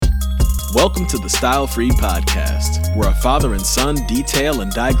Welcome to the Style Free Podcast, where a father and son detail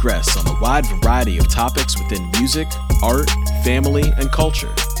and digress on a wide variety of topics within music, art, family, and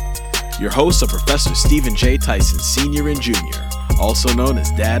culture. Your hosts are Professor Stephen J. Tyson, Sr. and Jr., also known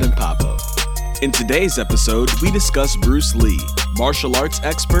as Dad and Papa. In today's episode, we discuss Bruce Lee, martial arts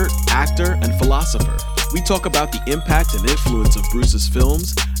expert, actor, and philosopher. We talk about the impact and influence of Bruce's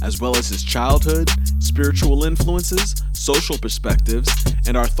films, as well as his childhood, spiritual influences, social perspectives,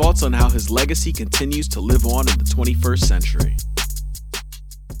 and our thoughts on how his legacy continues to live on in the 21st century.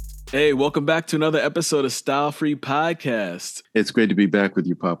 Hey, welcome back to another episode of Style Free Podcast. It's great to be back with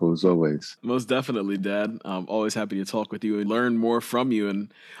you, Papa, as always. Most definitely, Dad. I'm always happy to talk with you and learn more from you,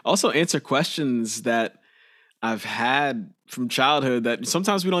 and also answer questions that I've had from childhood that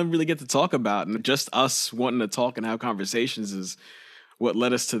sometimes we don't really get to talk about. And just us wanting to talk and have conversations is what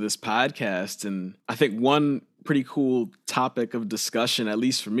led us to this podcast. And I think one pretty cool topic of discussion, at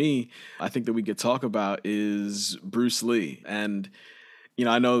least for me, I think that we could talk about is Bruce Lee. And, you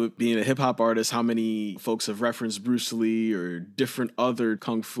know, I know being a hip hop artist, how many folks have referenced Bruce Lee or different other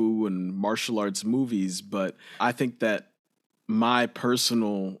kung fu and martial arts movies. But I think that my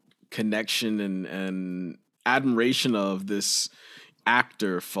personal connection and admiration of this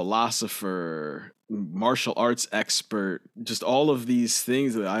actor, philosopher, martial arts expert, just all of these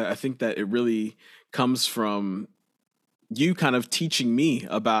things, I think that it really comes from you kind of teaching me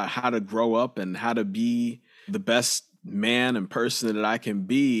about how to grow up and how to be the best man and person that I can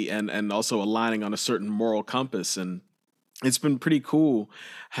be, and also aligning on a certain moral compass. And it's been pretty cool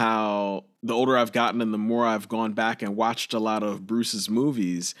how the older I've gotten and the more I've gone back and watched a lot of Bruce's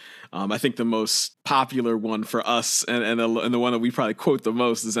movies. I think the most popular one for us and the one that we probably quote the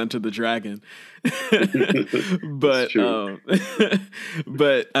most is Enter the Dragon.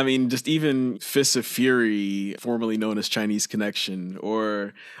 But I mean, just even Fists of Fury, formerly known as Chinese Connection,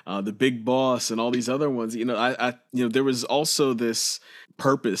 or The Big Boss, and all these other ones. You know, I there was also this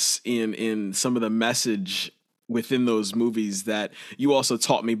purpose in some of the message within those movies that you also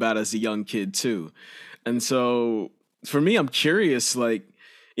taught me about as a young kid too. And so for me, I'm curious, like,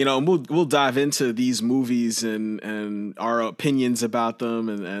 you know, we'll dive into these movies and our opinions about them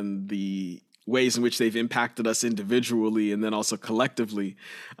and the ways in which they've impacted us individually and then also collectively.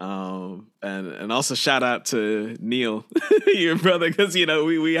 And also shout out to Neil, your brother, because, you know,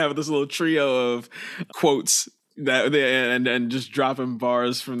 we have this little trio of quotes that and just dropping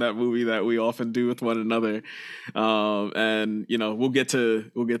bars from that movie that we often do with one another. And you know, we'll get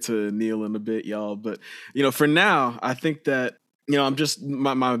to Neil in a bit, y'all. But you know, for now, I think that, you know, I'm just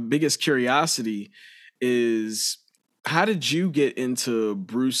my biggest curiosity is, how did you get into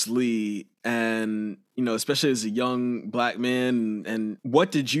Bruce Lee? And, you know, especially as a young Black man, and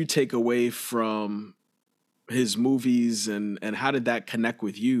what did you take away from his movies, and how did that connect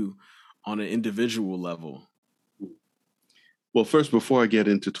with you on an individual level? Well, first, before I get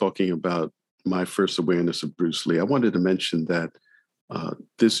into talking about my first awareness of Bruce Lee, I wanted to mention that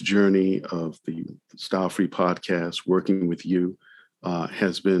this journey of the Style Free Podcast, working with you,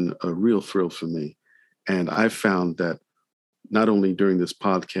 has been a real thrill for me. And I've found that not only during this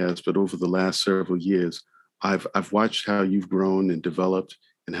podcast, but over the last several years, I've watched how you've grown and developed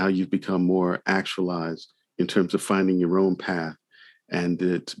and how you've become more actualized in terms of finding your own path. And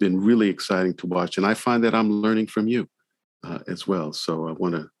it's been really exciting to watch. And I find that I'm learning from you as well. So I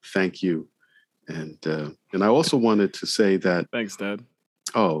want to thank you. And I also wanted to say that... Thanks, Dad.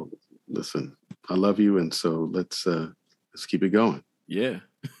 Oh, listen, I love you. And so let's keep it going. Yeah.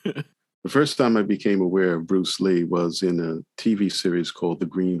 The first time I became aware of Bruce Lee was in a TV series called The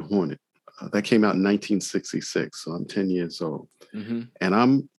Green Hornet. That came out in 1966. So I'm 10 years old. Mm-hmm. And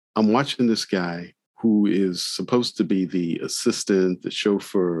I'm watching this guy who is supposed to be the assistant, the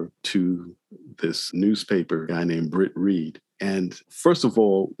chauffeur to this newspaper guy named Britt Reed. And first of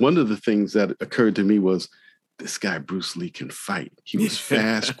all, one of the things that occurred to me was, this guy, Bruce Lee, can fight. He was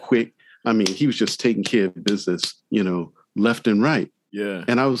fast, quick. I mean, he was just taking care of business, you know, left and right. Yeah.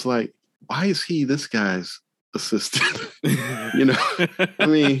 And I was like, why is he this guy's assistant? You know, I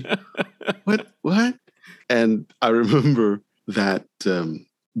mean, what? And I remember that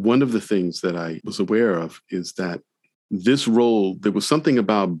one of the things that I was aware of is that this role, there was something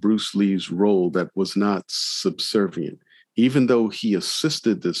about Bruce Lee's role that was not subservient. Even though he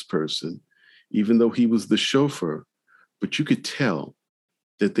assisted this person, even though he was the chauffeur, but you could tell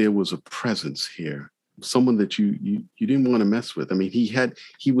that there was a presence here, someone that you didn't want to mess with. I mean,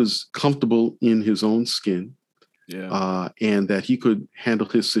 he was comfortable in his own skin, and that he could handle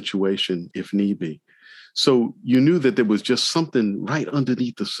his situation if need be. So you knew that there was just something right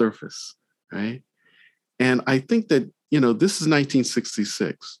underneath the surface, right? And I think that, you know, this is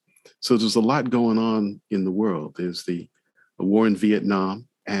 1966. So there's a lot going on in the world. There's the war in Vietnam,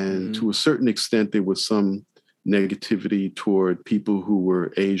 and to a certain extent, there was some negativity toward people who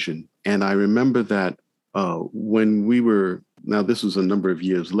were Asian. And I remember that when we were, now this was a number of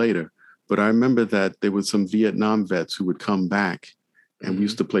years later, but I remember that there were some Vietnam vets who would come back, and we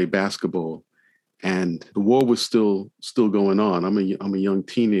used to play basketball. And the war was still going on. I'm a young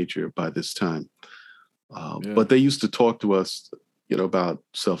teenager by this time, but they used to talk to us, about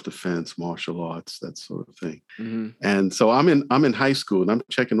self-defense, martial arts, that sort of thing. And so I'm in high school, and I'm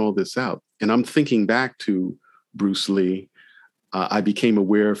checking all this out, and I'm thinking back to Bruce Lee. I became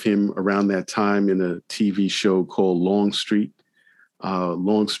aware of him around that time in a TV show called Longstreet.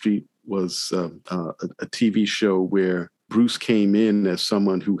 Longstreet was a TV show where Bruce came in as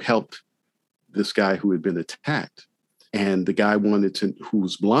someone who helped this guy who had been attacked. And the guy who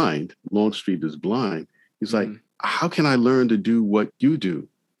was blind, Longstreet is blind. He's like, how can I learn to do what you do?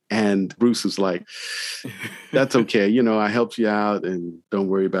 And Bruce is like, that's okay. I helped you out and don't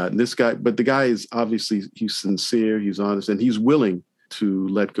worry about it. And the guy is obviously, he's sincere, he's honest, and he's willing to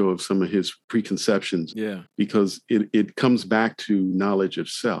let go of some of his preconceptions. Yeah. Because it comes back to knowledge of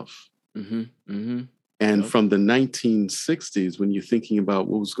self. And from the 1960s, when you're thinking about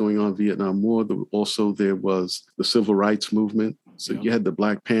what was going on in Vietnam War, there was the Civil Rights Movement. So you had the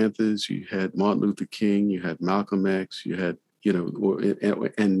Black Panthers, you had Martin Luther King, you had Malcolm X, you had,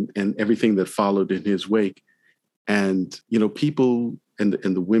 and everything that followed in his wake. And, people and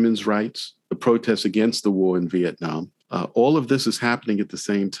the women's rights, the protests against the war in Vietnam, all of this is happening at the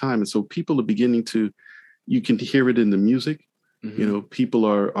same time. And so people are beginning you can hear it in the music. People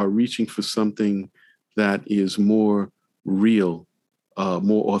are reaching for something that is more real,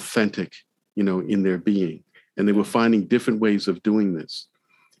 more authentic, in their being. And they were finding different ways of doing this.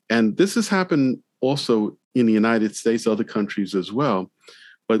 And this has happened also in the United States, other countries as well.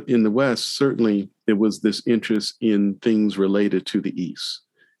 But in the West, certainly there was this interest in things related to the East.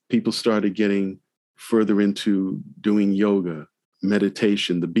 People started getting further into doing yoga,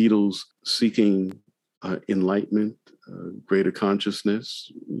 meditation, the Beatles seeking enlightenment, greater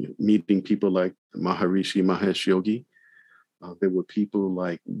consciousness, meeting people like Maharishi Mahesh Yogi. There were people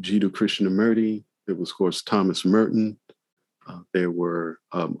like Jiddu Krishnamurti. There was, of course, Thomas Merton. There were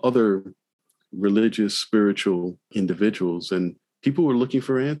other religious, spiritual individuals, and people were looking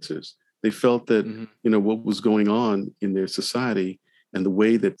for answers. They felt that, what was going on in their society and the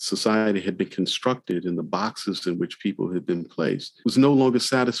way that society had been constructed and the boxes in which people had been placed was no longer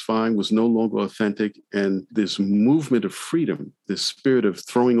satisfying, was no longer authentic. And this movement of freedom, this spirit of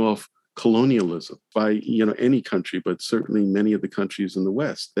throwing off colonialism by, any country, but certainly many of the countries in the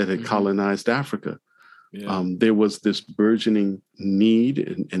West that had colonized Africa. Yeah. There was this burgeoning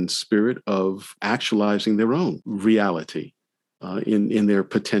need and spirit of actualizing their own reality in their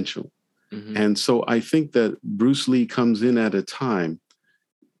potential. And so I think that Bruce Lee comes in at a time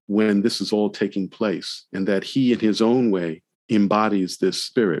when this is all taking place, and that he in his own way embodies this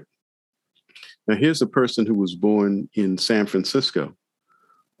spirit. Now, here's a person who was born in San Francisco.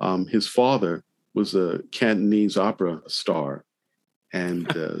 His father was a Cantonese opera star. And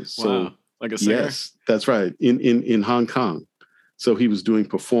wow. Like a singer? Yes, that's right, in Hong Kong. So he was doing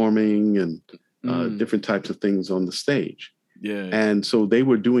performing and different types of things on the stage. Yeah. And so they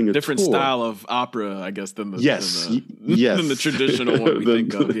were doing a different tour. Style of opera, I guess, than the yes. than the traditional one we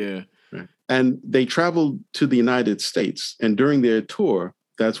think of. Yeah. Right. And they traveled to the United States. And during their tour,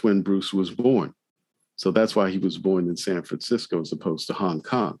 that's when Bruce was born. So that's why he was born in San Francisco as opposed to Hong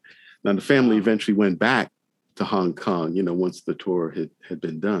Kong. Now, the family eventually went back to Hong Kong, once the tour had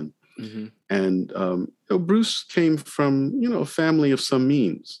been done. And Bruce came from, a family of some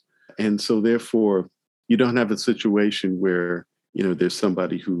means. And so therefore, you don't have a situation where, there's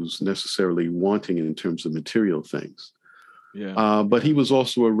somebody who's necessarily wanting in terms of material things. Yeah. But he was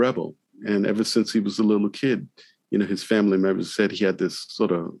also a rebel. And ever since he was a little kid, his family members said he had this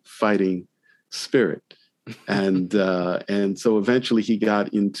sort of fighting spirit. And so eventually he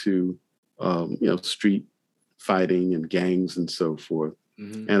got into, street fighting and gangs and so forth.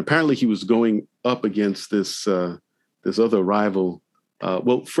 And apparently he was going up against this other rival.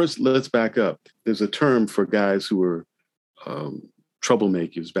 Well, first, let's back up. There's a term for guys who were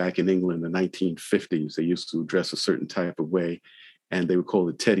troublemakers back in England in the 1950s. They used to dress a certain type of way, and they were called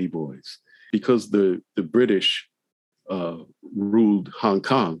the Teddy Boys. Because the British ruled Hong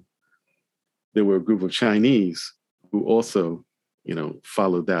Kong, there were a group of Chinese who also,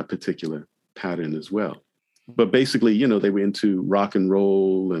 followed that particular pattern as well. But basically, they were into rock and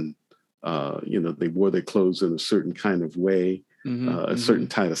roll and, they wore their clothes in a certain kind of way, a certain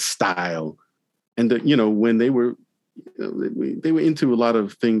kind of style. And, when they were, they were into a lot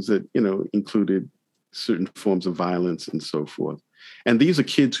of things that, included certain forms of violence and so forth. And these are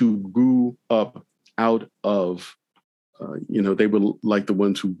kids who grew up out of, they were like the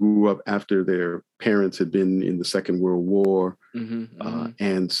ones who grew up after their parents had been in the Second World War.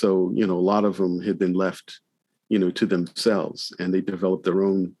 And so, a lot of them had been left, to themselves, and they developed their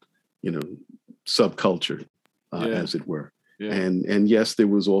own, subculture, as it were. Yeah. And yes, there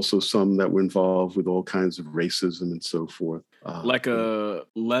was also some that were involved with all kinds of racism and so forth. Like a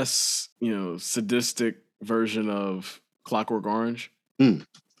less, sadistic version of Clockwork Orange.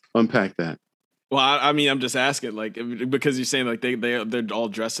 Unpack that. Well, I mean, I'm just asking, like, because you're saying like they're all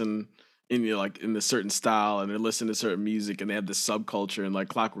dressing in in a certain style and they're listening to certain music and they have this subculture, and like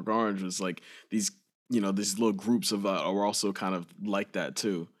Clockwork Orange was like these little groups of are also kind of like that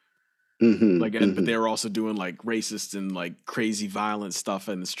too. But they were also doing like racist and like crazy violent stuff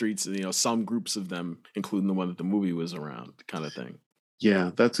in the streets, and some groups of them, including the one that the movie was around, kind of thing.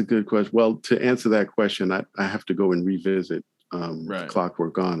 Yeah, that's a good question. Well, to answer that question, I have to go and revisit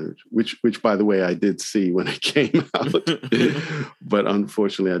Clockwork Orange, which by the way I did see when it came out, but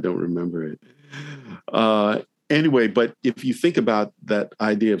unfortunately I don't remember it. Anyway, but if you think about that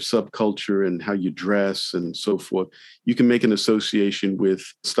idea of subculture and how you dress and so forth, you can make an association with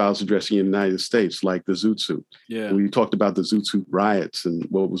styles of dressing in the United States, like the Zoot Suit. Yeah. We talked about the Zoot Suit riots and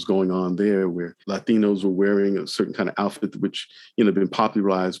what was going on there, where Latinos were wearing a certain kind of outfit, which, been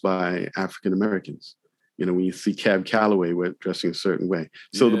popularized by African Americans. When you see Cab Calloway dressing a certain way.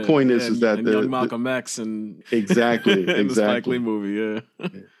 So the point is that young Malcolm X and exactly in the Spike Lee movie, yeah.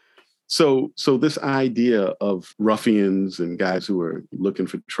 So this idea of ruffians and guys who are looking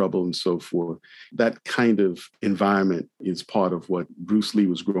for trouble and so forth, that kind of environment is part of what Bruce Lee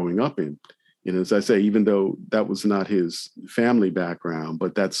was growing up in. As I say, even though that was not his family background,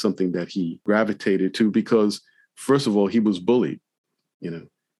 but that's something that he gravitated to because, first of all, he was bullied,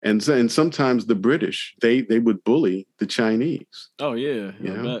 And sometimes the British, they would bully the Chinese. Oh, yeah.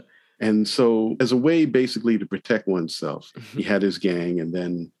 I bet. And so as a way basically to protect oneself, he had his gang, and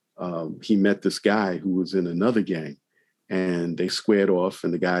then he met this guy who was in another gang, and they squared off,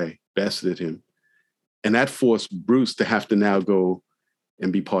 and the guy bested him. And that forced Bruce to have to now go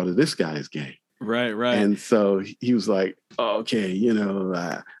and be part of this guy's gang. Right. And so he was like, oh, okay,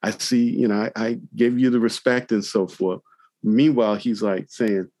 I see, I gave you the respect and so forth. Meanwhile, he's like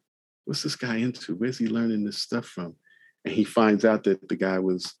saying, what's this guy into? Where's he learning this stuff from? And he finds out that the guy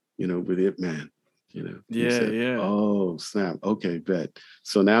was, with Ip Man. Yeah. Oh, snap. Okay, bet.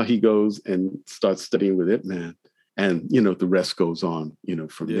 So now he goes and starts studying with Ip Man. And, the rest goes on,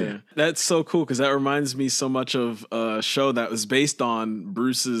 from there. That's so cool because that reminds me so much of a show that was based on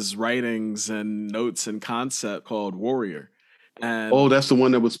Bruce's writings and notes and concept called Warrior. And that's the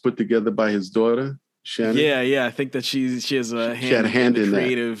one that was put together by his daughter, Shannon? Yeah. I think that she has a hand in the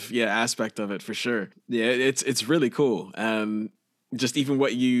creative aspect of it for sure. Yeah, it's really cool. And just even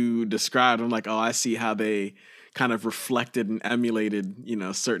what you described, I'm like, oh, I see how they kind of reflected and emulated,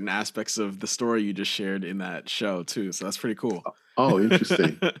 certain aspects of the story you just shared in that show too. So that's pretty cool. Oh,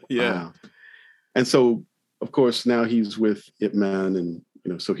 interesting. Yeah. Wow. And so, of course, now he's with Ip Man,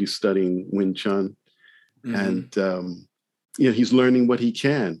 and so he's studying Wing Chun, and he's learning what he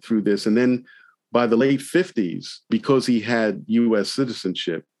can through this. And then by the late 50s, because he had U.S.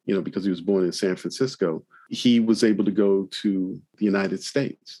 citizenship, because he was born in San Francisco, he was able to go to the United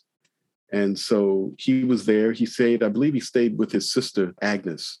States. And so he was there. I believe he stayed with his sister,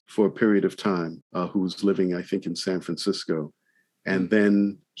 Agnes, for a period of time, who was living, I think, in San Francisco. And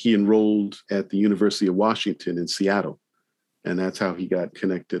then he enrolled at the University of Washington in Seattle. And that's how he got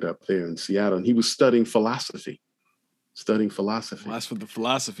connected up there in Seattle. And he was studying philosophy. Well, that's where the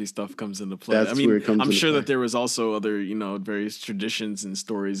philosophy stuff comes into play. That's where it comes I'm sure play. That there was also other, various traditions and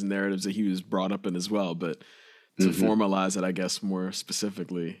stories and narratives that he was brought up in as well. But to formalize it, I guess, more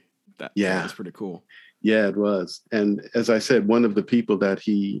specifically, that was pretty cool. Yeah, it was. And as I said, one of the people that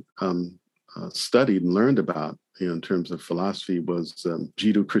he studied and learned about, in terms of philosophy was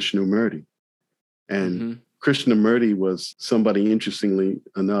Jiddu Krishnamurti. And Krishnamurti was somebody, interestingly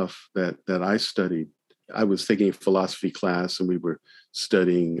enough, that I studied. I was taking a philosophy class, and we were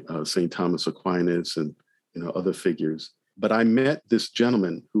studying St. Thomas Aquinas and other figures. But I met this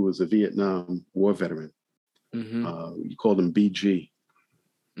gentleman who was a Vietnam War veteran. You called him BG.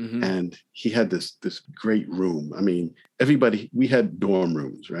 And he had this great room. I mean, we had dorm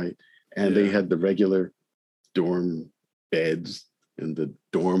rooms, right? And they had the regular dorm beds and the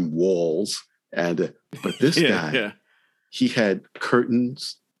dorm walls. But this guy, he had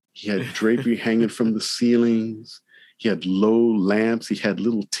curtains. He had drapery hanging from the ceilings. He had low lamps. He had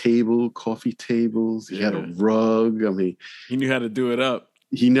little coffee tables. He had a rug. I mean, he knew how to do it up.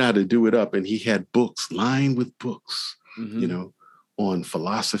 He knew how to do it up. And he had books lined with books, Mm-hmm. On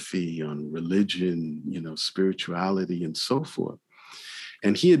philosophy, on religion, spirituality, and so forth.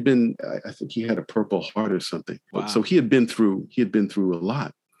 And he had been, I think he had a Purple Heart or something. Wow. So he had been through a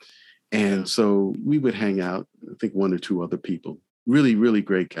lot. And so we would hang out, I think one or two other people. Really, really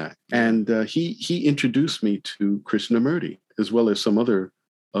great guy. And he introduced me to Krishnamurti, as well as some other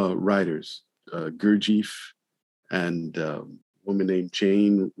writers, Gurdjieff and a woman named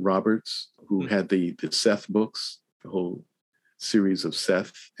Jane Roberts, who had the Seth books, the whole series of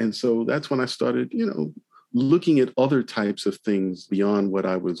Seth. And so that's when I started, looking at other types of things beyond what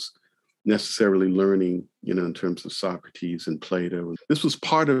I was necessarily learning, in terms of Socrates and Plato. This was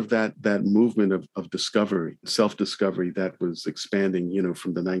part of that movement of discovery, self-discovery that was expanding,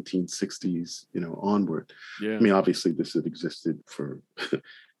 from the 1960s, onward. Yeah. I mean, obviously this had existed for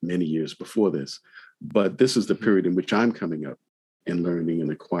many years before this, but this is the period in which I'm coming up and learning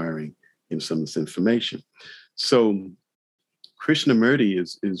and acquiring some of this information. So Krishnamurti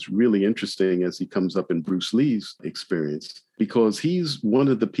is really interesting as he comes up in Bruce Lee's experience, because he's one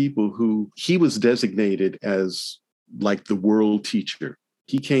of the people who he was designated as like the world teacher.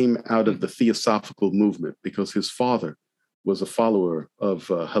 He came out of the Theosophical movement because his father was a follower of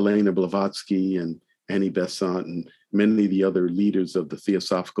Helena Blavatsky and Annie Besant and many of the other leaders of the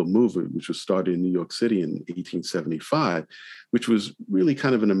Theosophical movement, which was started in New York City in 1875, which was really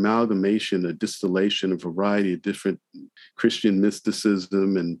kind of an amalgamation, a distillation of a variety of different Christian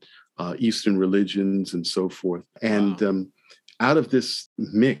mysticism and Eastern religions and so forth. And out of this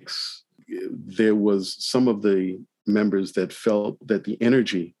mix, there was some of the members that felt that the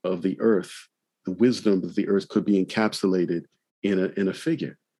energy of the earth, the wisdom of the earth, could be encapsulated in a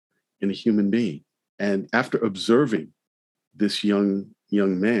figure, in a human being. And after observing this young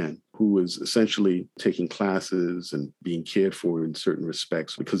man who was essentially taking classes and being cared for in certain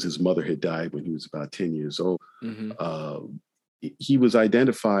respects because his mother had died when he was about 10 years old, he was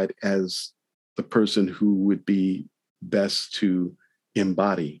identified as the person who would be best to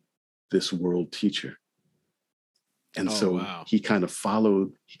embody this world teacher. And he kind of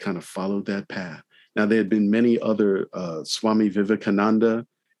followed that path. Now, there had been many other, Swami Vivekananda,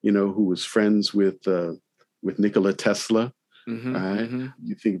 who was friends with Nikola Tesla. Right?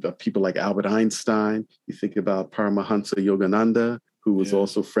 You think about people like Albert Einstein. You think about Paramahansa Yogananda, who was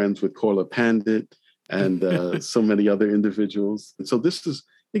also friends with Korla Pandit and so many other individuals. And so this is,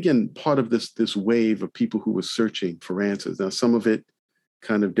 again, part of this wave of people who were searching for answers. Now, some of it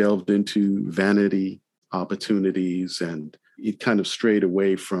kind of delved into vanity, opportunities, and it kind of strayed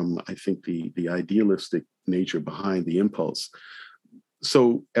away from, I think, the idealistic nature behind the impulse.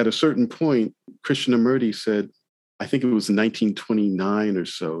 So at a certain point, Krishnamurti said, I think it was in 1929 or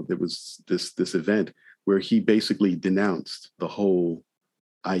so, there was this event where he basically denounced the whole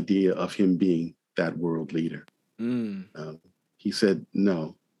idea of him being that world leader. He said,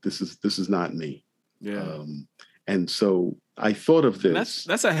 no, this is not me. Yeah. And so I thought of this.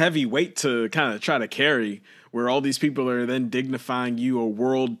 That's a heavy weight to kind of try to carry, where all these people are then dignifying you a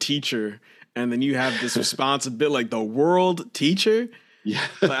world teacher, and then you have this responsibility, like the world teacher. Yeah.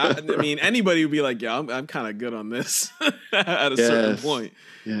 Like, I mean, anybody would be like, yeah, I'm kind of good on this at a certain point.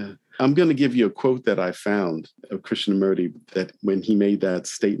 Yeah. I'm going to give you a quote that I found of Krishnamurti that when he made that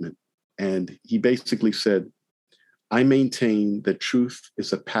statement. And he basically said, I maintain that truth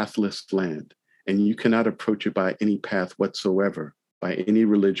is a pathless land, and you cannot approach it by any path whatsoever, by any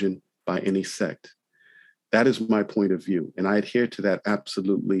religion, by any sect. That is my point of view, and I adhere to that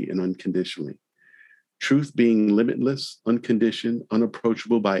absolutely and unconditionally. Truth being limitless, unconditioned,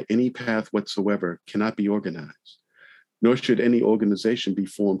 unapproachable by any path whatsoever cannot be organized, nor should any organization be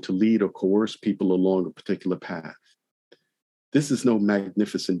formed to lead or coerce people along a particular path. This is no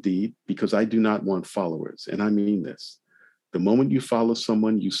magnificent deed because I do not want followers, and I mean this. The moment you follow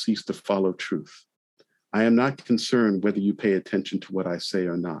someone, you cease to follow truth. I am not concerned whether you pay attention to what I say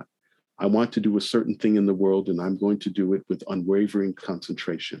or not. I want to do a certain thing in the world, and I'm going to do it with unwavering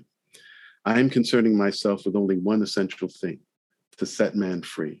concentration. I am concerning myself with only one essential thing, to set man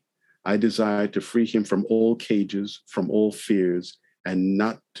free. I desire to free him from all cages, from all fears, and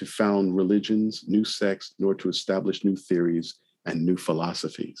not to found religions, new sects, nor to establish new theories and new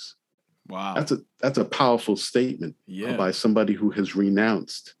philosophies. Wow. That's a powerful statement by somebody who has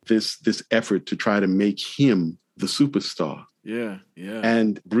renounced this effort to try to make him the superstar. Yeah, yeah.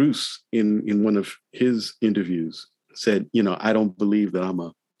 And Bruce, in one of his interviews, said, I don't believe that I'm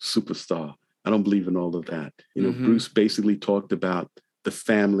a superstar. I don't believe in all of that. Bruce basically talked about the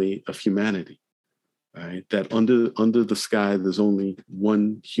family of humanity, right? That under the sky, there's only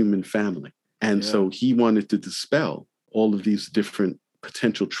one human family. And so he wanted to dispel all of these different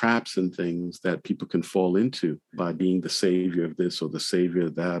potential traps and things that people can fall into by being the savior of this or the savior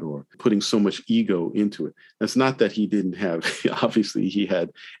of that, or putting so much ego into it. That's not that he didn't have, obviously he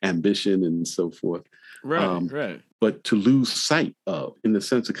had ambition and so forth. Right. But to lose sight of, in the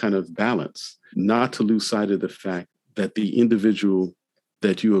sense of kind of balance, not to lose sight of the fact that the individual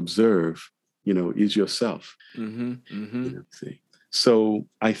that you observe, is yourself. See. So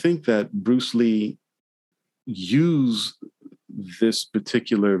I think that Bruce Lee used this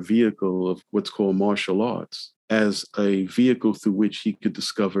particular vehicle of what's called martial arts as a vehicle through which he could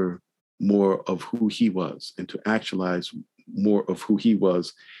discover more of who he was and to actualize more of who he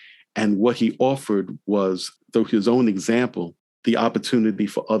was. And what he offered was, through his own example, the opportunity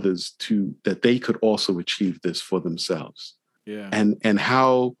for others that they could also achieve this for themselves. Yeah. And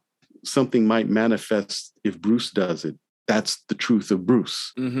how something might manifest if Bruce does it. That's the truth of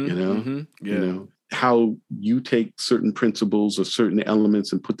Bruce, how you take certain principles or certain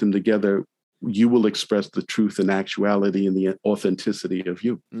elements and put them together, you will express the truth and actuality and the authenticity of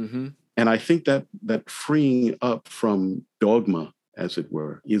you. And I think that freeing up from dogma, as it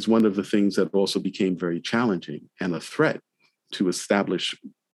were, is one of the things that also became very challenging and a threat to establish,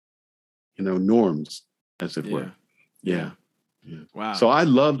 norms, as it were. Yeah. Wow. So I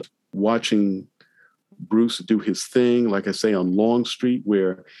loved watching Bruce do his thing, like I say, on Longstreet,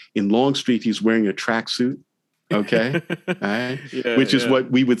 where in Longstreet, he's wearing a tracksuit. Okay. All right. Which is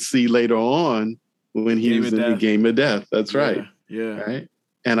what we would see later on when he was in the Game of Death. That's right. Yeah. Right.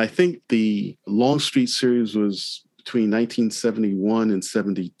 And I think the Longstreet series was between 1971 and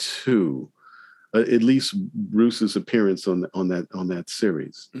 72. At least Bruce's appearance on that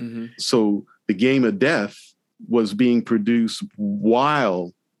series. So the Game of Death was being produced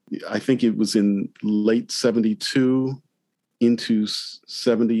while, I think it was in late 72 into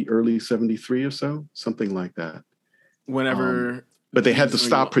early 73 or so, something like that. Whenever. But they had to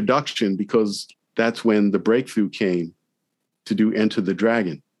stop production because that's when the breakthrough came to do Enter the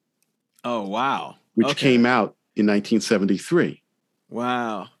Dragon. Oh, wow. Which came out in 1973.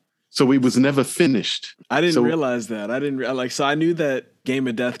 Wow. So it was never finished. I didn't realize that. So I knew that Game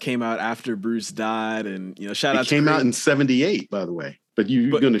of Death came out after Bruce died, and shout out to Kareem. It came out in 78, by the way. But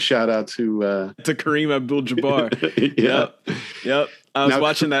you're going to shout out to Kareem Abdul-Jabbar. Yep. I was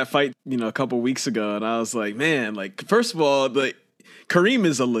watching that fight, a couple weeks ago, and I was like, man, first of all, Kareem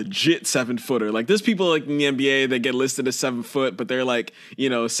is a legit 7-footer. There's people in the NBA that get listed as 7 foot, but they're 6'9",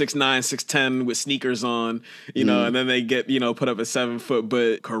 6'10" with sneakers on, and then they get, put up at 7 foot.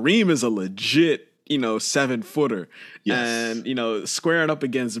 But Kareem is a legit, 7-footer. Yes. And, squaring up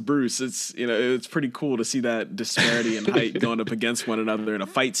against Bruce, it's pretty cool to see that disparity in height going up against one another in a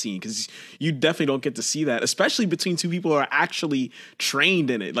fight scene, because you definitely don't get to see that, especially between two people who are actually trained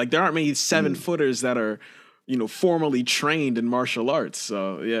in it. There aren't many 7-footers that are, formally trained in martial arts.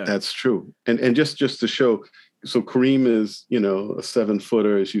 So, yeah. That's true. And just to show, so Kareem is, a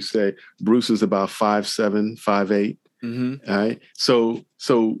 7-footer, as you say. Bruce is about 5'7", 5'8". All right. So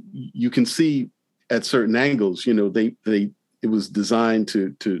you can see at certain angles, it was designed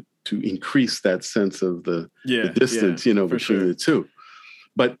to increase that sense of the distance, between the two.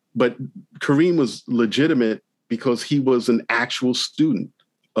 But Kareem was legitimate because he was an actual student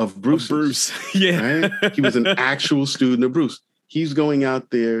of Bruce. Yeah. Right? He was an actual student of Bruce. He's going out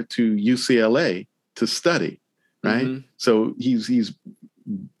there to UCLA to study, right? So he's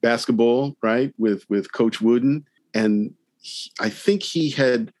basketball, right, with Coach Wooden. And I think he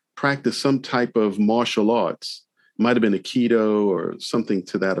had practiced some type of martial arts. Might have been Aikido or something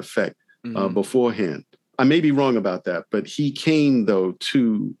to that effect beforehand. I may be wrong about that, but he came, though,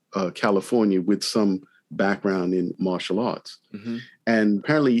 to California with some background in martial arts. And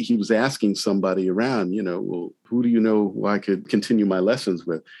apparently he was asking somebody around, well, who do you know who I could continue my lessons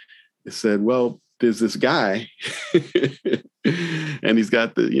with? They said, well, there's this guy and he's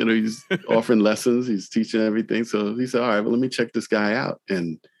got he's offering lessons, he's teaching everything. So he said, all right, well, let me check this guy out.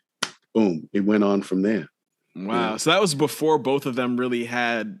 And boom, it went on from there. Wow. Yeah. So that was before both of them really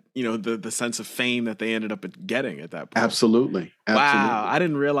had, the sense of fame that they ended up getting at that point. Absolutely. Wow. I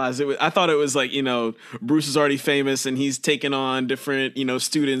didn't realize I thought it was Bruce is already famous and he's taken on different,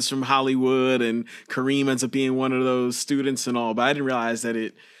 students from Hollywood, and Kareem ends up being one of those students and all, but I didn't realize that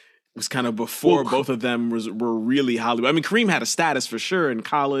it was kind of before both of them were really Hollywood. I mean, Kareem had a status for sure in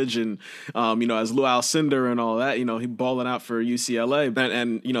college, and as Lou Alcindor and all that, he balling out for UCLA,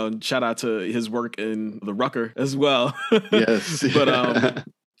 and shout out to his work in the Rucker as well. Yes, but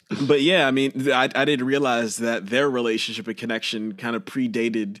But yeah, I mean, I didn't realize that their relationship and connection kind of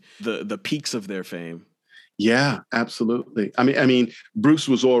predated the peaks of their fame. Yeah, absolutely. I mean, Bruce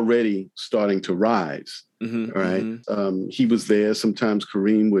was already starting to rise. Mm-hmm, All right. mm-hmm. He was there. Sometimes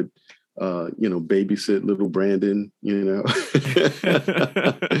Kareem would, babysit little Brandon, That's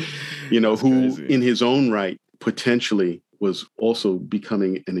who crazy. in his own right potentially was also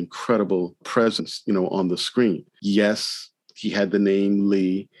becoming an incredible presence, on the screen. Yes, he had the name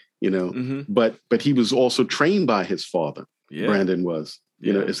Lee, Mm-hmm. but he was also trained by his father. Yeah, Brandon was,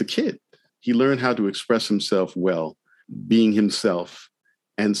 yeah, as a kid. He learned how to express himself well, being himself.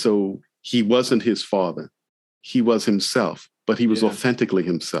 And so he wasn't his father. He was himself, but he was yeah, authentically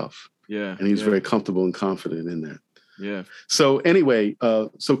himself. yeah, And he was yeah, very comfortable and confident in that. yeah. So anyway,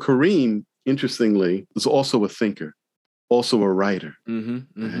 so Kareem, interestingly, was also a thinker, also a writer. Mm-hmm,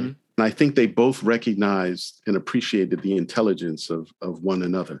 mm-hmm. Right? And I think they both recognized and appreciated the intelligence of one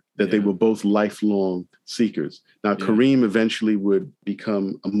another, that they Yeah, were both lifelong seekers. Now, yeah. Kareem eventually would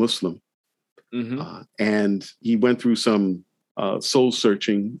become a Muslim, Mm-hmm. and he went through some soul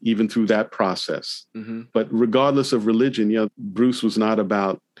searching even through that process. Mm-hmm. But regardless of religion, Bruce was not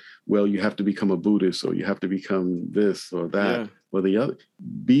about, well, you have to become a Buddhist or you have to become this or that Yeah, or the other.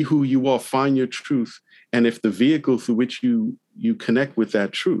 Be who you are, find your truth. And if the vehicle through which you connect with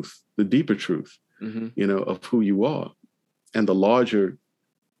that truth, the deeper truth, mm-hmm. of who you are and the larger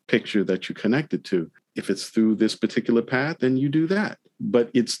picture that you're connected to, if it's through this particular path, then you do that.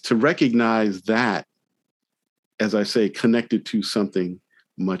 But it's to recognize that, as I say, connected to something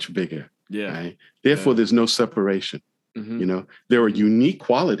much bigger. Yeah, Right? Therefore, yeah. there's no separation. Mm-hmm. There are Mm-hmm. unique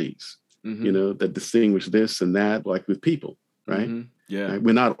qualities, Mm-hmm. that distinguish this and that, like with people, right? Mm-hmm. Yeah. Right?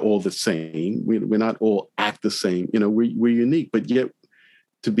 We're not all the same. We're not all act the same. We're unique, but yet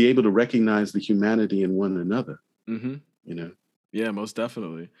to be able to recognize the humanity in one another, Mm-hmm. you know. Yeah, most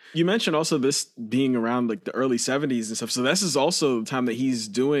definitely. You mentioned also this being around like the early 70s and stuff. So this is also the time that he's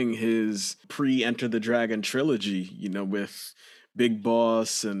doing his pre-Enter the Dragon trilogy, with Big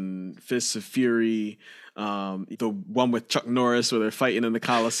Boss and Fists of Fury, the one with Chuck Norris where they're fighting in the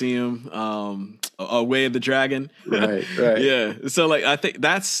Coliseum, Way of the Dragon. Right, right. Yeah. So like I think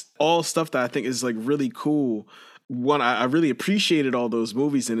that's all stuff that I think is like really cool. One, I really appreciated all those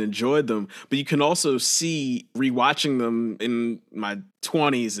movies and enjoyed them, but you can also see rewatching them in my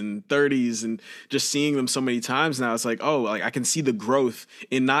 20s and 30s and just seeing them so many times now. It's like, oh, like I can see the growth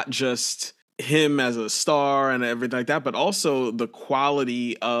in not just him as a star and everything like that, but also the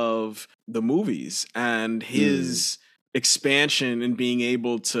quality of the movies and his expansion and being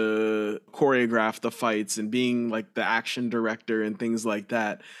able to choreograph the fights and being like the action director and things like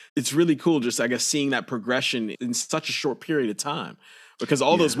that. It's really cool just I guess seeing that progression in such a short period of time, because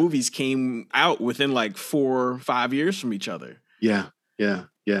all those Yeah, movies came out within like 4 or 5 years from each other. yeah, yeah,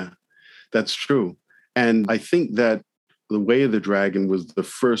 yeah. That's true. And I think that The Way of the Dragon was the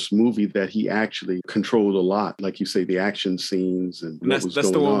first movie that he actually controlled a lot, like you say, the action scenes and And what that's was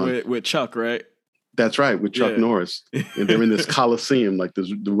that's the going one on. with Chuck, right? That's right, with Chuck Yeah. Norris. And they're in this Coliseum, like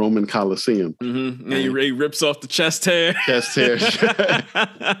the Roman Coliseum. Mm-hmm. And Right? he rips off the chest hair. Chest hair. And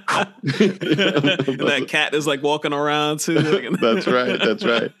that cat is like walking around too. That's right. That's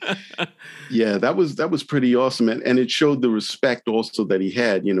right. Yeah, that was pretty awesome. And it showed the respect also that he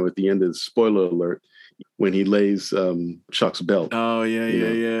had, at the end of the spoiler alert, when he lays Chuck's belt. Oh yeah, you yeah,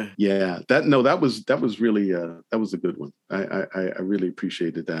 know. yeah. Yeah. That was really that was a good one. I really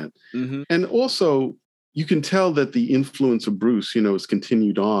appreciated that. Mm-hmm. And also you can tell that the influence of Bruce, has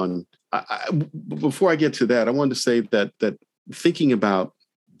continued on. Before I get to that, I wanted to say that thinking about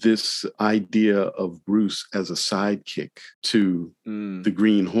this idea of Bruce as a sidekick to the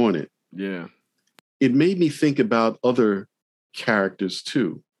Green Hornet, Yeah. it made me think about other characters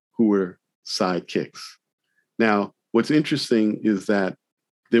too who were sidekicks. Now, what's interesting is that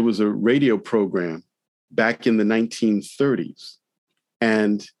there was a radio program back in the 1930s,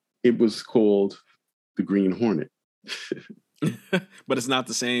 and it was called The Green Hornet. But it's not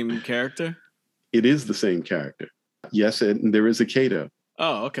the same character? It is the same character. Yes, and there is a Kato.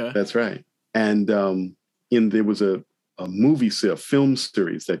 Oh, okay. That's right. And there was a film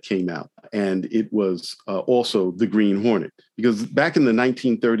series that came out, and it was also The Green Hornet, because back in the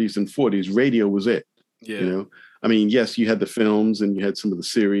 1930s and 40s, radio was it. Yeah. I mean, yes, you had the films and you had some of the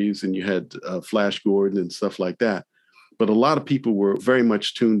series and you had Flash Gordon and stuff like that. But a lot of people were very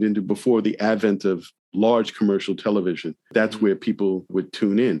much tuned into, before the advent of large commercial television. That's where people would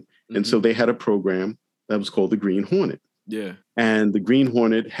tune in. And so they had a program that was called The Green Hornet. Yeah. And The Green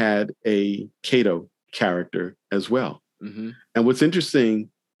Hornet had a Kato character as well. Mm-hmm. And what's interesting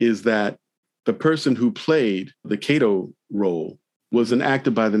is that the person who played the Kato role was an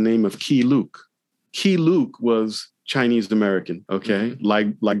actor by the name of Key Luke. Key Luke was Chinese American, okay,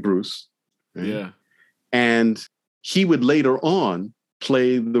 like Bruce. Right? Yeah. And he would later on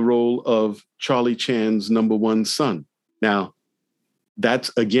play the role of Charlie Chan's number one son. Now,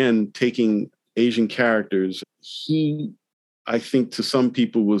 that's again taking Asian characters. He, I think, to some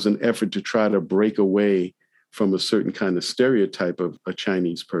people was an effort to try to break away from a certain kind of stereotype of a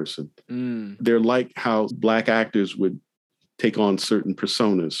Chinese person. They're like how Black actors would take on certain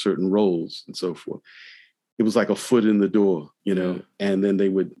personas, certain roles, and so forth. It was like a foot in the door, you know, and then they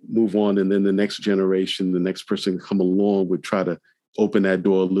would move on. And then the next generation, the next person come along would try to open that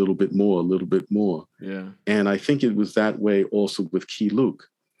door a little bit more. Yeah. And I think it was that way also with Key Luke.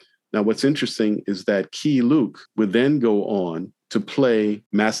 Now, what's interesting is that Key Luke would then go on to play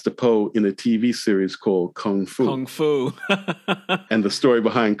Master Po in a TV series called Kung Fu. Kung Fu. And the story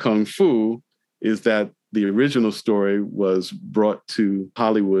behind Kung Fu is that the original story was brought to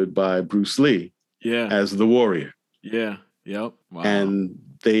Hollywood by Bruce Lee as the warrior. Yeah. Yep. Wow. And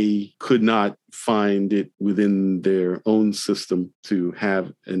they could not find it within their own system to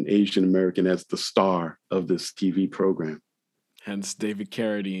have an Asian American as the star of this TV program. Hence David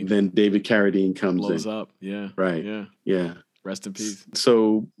Carradine. Then David Carradine comes blows in. up. Yeah. Right. Yeah. Yeah. Rest in peace.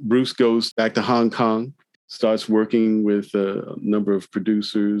 So Bruce goes back to Hong Kong, starts working with a number of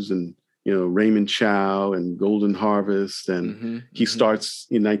producers and, you know, Raymond Chow and Golden Harvest. And he starts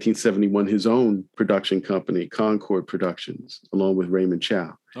in 1971 his own production company, Concord Productions, along with Raymond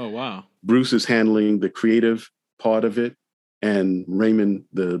Chow. Oh, wow. Bruce is handling the creative part of it and Raymond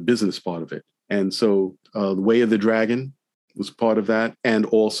the business part of it. And so The Way of the Dragon was part of that, and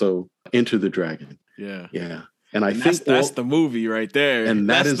also Enter the Dragon. Yeah. Yeah. And I think that's the movie right there. And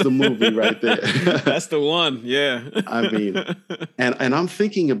that's the movie right there. That's the one. Yeah. I mean, and I'm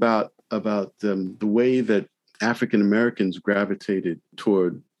thinking about the way that African Americans gravitated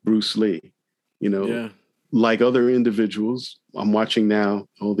toward Bruce Lee. You know, like other individuals, I'm watching now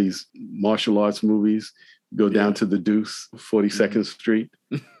all these martial arts movies. Go down to the Deuce, 42nd Street,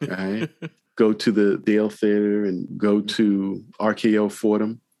 right? Go to the Dale Theater and go to RKO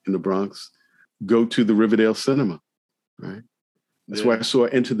Fordham in the Bronx. Go to the Riverdale Cinema, right? That's where I saw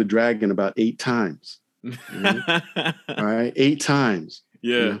Enter the Dragon about 8 times. Right? All right, 8 times.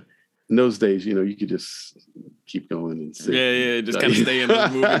 Yeah. You know? In those days, you know, you could just keep going and sit. Yeah, just kind of stay in the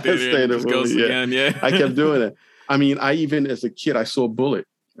movie theater. Stay in the movie, again. I kept doing it. I mean, I even as a kid, I saw Bullet.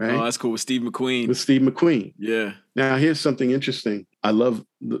 Right? Oh, that's cool. With Steve McQueen. With Steve McQueen. Yeah. Now, here's something interesting. I love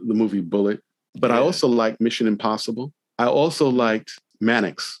the movie Bullet, but I also liked Mission Impossible. I also liked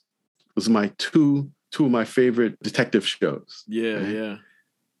Mannix. It was my two of my favorite detective shows. Yeah, right? yeah.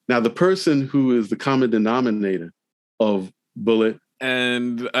 Now, the person who is the common denominator of Bullet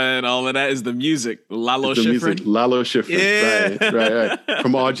and all of that is the music. Lalo Schifrin. Lalo Schifrin. Yeah. Right.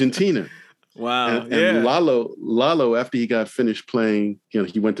 From Argentina. Wow. And Lalo, after he got finished playing, you know,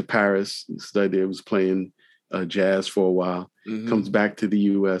 he went to Paris, studied there, was playing jazz for a while, comes back to the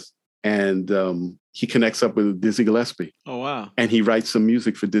US, and he connects up with Dizzy Gillespie. Oh, wow. And he writes some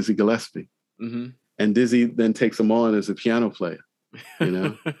music for Dizzy Gillespie. And Dizzy then takes him on as a piano player, you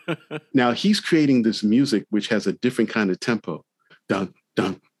know? Now he's creating this music which has a different kind of tempo. Dun,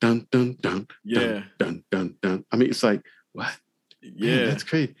 dun, dun, dun, dun, yeah. Dun, dun, dun. I mean, it's like, what? Yeah. Man, that's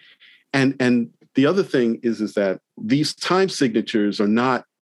crazy. And the other thing is that these time signatures are not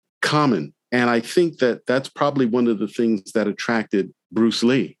common. And I think that that's probably one of the things that attracted Bruce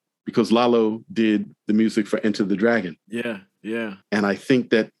Lee, because Lalo did the music for Enter the Dragon. Yeah, yeah. And I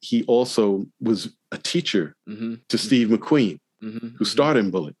think that he also was a teacher to Steve McQueen, who starred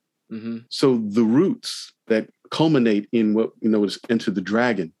in Bullet. So the roots that culminate in what, you know, is Enter the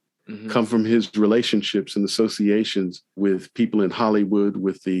Dragon come from his relationships and associations with people in Hollywood,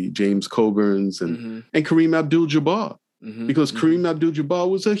 with the James Coburns and Kareem Abdul-Jabbar. Because Kareem Abdul-Jabbar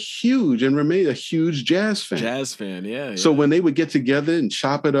was a huge and remained a huge jazz fan. Yeah. So when they would get together and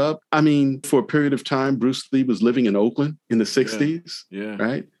chop it up, I mean, for a period of time, Bruce Lee was living in Oakland in the 60s,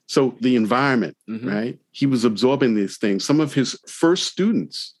 right? So the environment, right? He was absorbing these things. Some of his first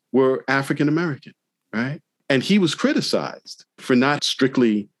students were African-American, right? And he was criticized for not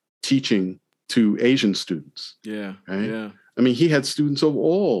strictly teaching to Asian students. Yeah. Right. Yeah. I mean, he had students of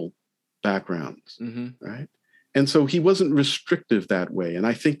all backgrounds. Right. And so he wasn't restrictive that way. And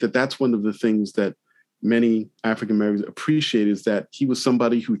I think that that's one of the things that many African Americans appreciate, is that he was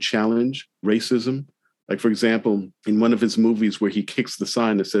somebody who challenged racism. Like, for example, in one of his movies where he kicks the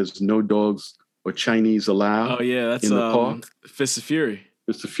sign that says "No dogs or Chinese allowed." Oh yeah, that's in the park. Fist of Fury.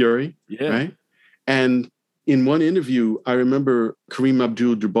 Fist of Fury. Yeah. Right. And in one interview, I remember Kareem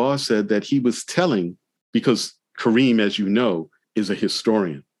Abdul-Jabbar said that he was telling, because Kareem, as you know, is a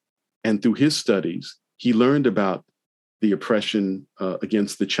historian. And through his studies, he learned about the oppression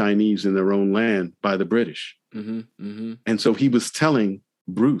against the Chinese in their own land by the British. Mm-hmm, mm-hmm. And so he was telling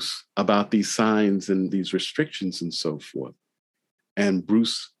Bruce about these signs and these restrictions and so forth. And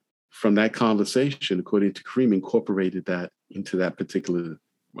Bruce, from that conversation, according to Kareem, incorporated that into that particular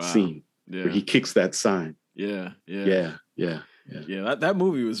scene where he kicks that sign. Yeah. That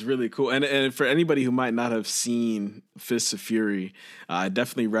movie was really cool, and for anybody who might not have seen Fists of Fury, I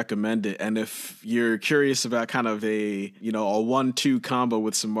definitely recommend it. And if you're curious about kind of a 1-2 combo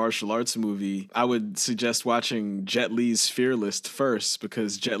with some martial arts movie, I would suggest watching Jet Li's Fearless first,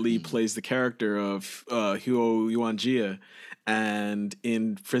 because Jet Li plays the character of Huo Yuanjia. And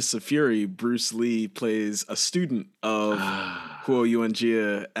in Fists of Fury, Bruce Lee plays a student of Huo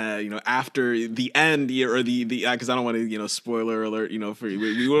Yuanjia. After the end, or the because I don't want to spoiler alert. We don't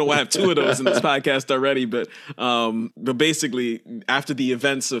want to have two of those in this podcast already. But basically, after the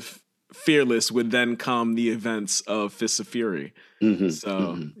events of Fearless would then come the events of Fists of Fury.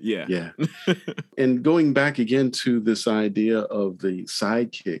 Yeah. And going back again to this idea of the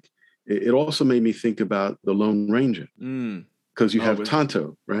sidekick, it also made me think about the Lone Ranger. Because you have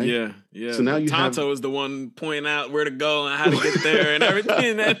Tonto, right? Yeah. So now Tonto is the one pointing out where to go and how to get there and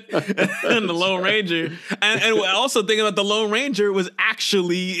everything. And the Lone Ranger. And also thinking about the Lone Ranger was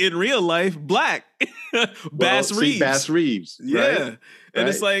actually in real life black. Bass Reeves. Bass Reeves. Yeah. Right? And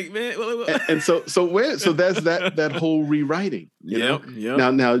it's like, man. And so that's that whole rewriting. You know?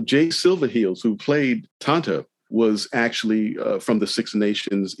 Now Jay Silverheels, who played Tonto, was actually from the Six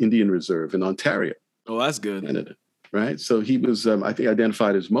Nations Indian Reserve in Ontario. Oh, that's good. Canada. Right. So he was, I think,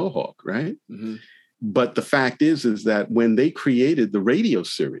 identified as Mohawk. Right. Mm-hmm. But the fact is that when they created the radio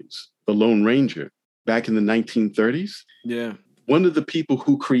series, The Lone Ranger, back in the 1930s, one of the people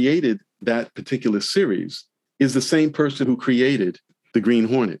who created that particular series is the same person who created the Green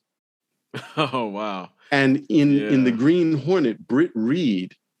Hornet. Oh, wow. And in the Green Hornet, Britt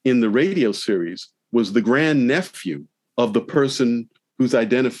Reed in the radio series was the grandnephew of the person who's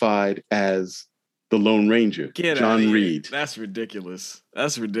identified as the Lone Ranger, John Reed. That's ridiculous.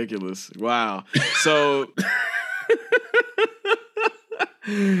 Wow. So,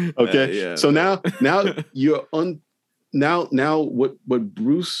 okay. So now you're now what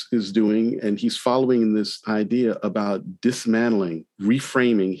Bruce is doing, and he's following this idea about dismantling,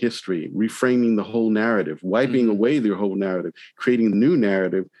 reframing history, reframing the whole narrative, wiping away the whole narrative, creating a new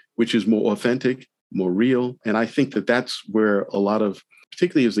narrative, which is more authentic, more real. And I think that that's where a lot of,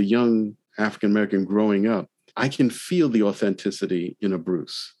 particularly as a young African-American growing up, I can feel the authenticity in a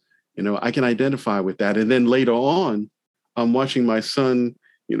Bruce. I can identify with that. And then later on, I'm watching my son,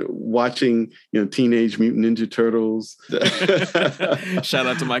 watching, Teenage Mutant Ninja Turtles. Shout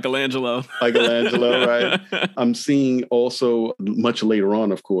out to Michelangelo. Right? I'm seeing also, much later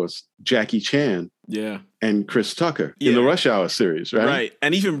on, of course, Jackie Chan. Yeah. And Chris Tucker in the Rush Hour series, right? Right.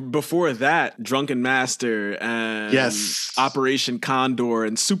 And even before that, Drunken Master and Operation Condor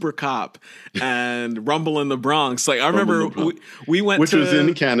and Super Cop and Rumble in the Bronx. Like, I remember we went Which was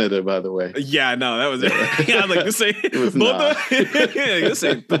in Canada, by the way. Yeah, no, that was it. Yeah, like this ain't it was not. This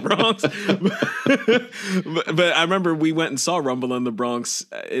ain't the Bronx. but I remember we went and saw Rumble in the Bronx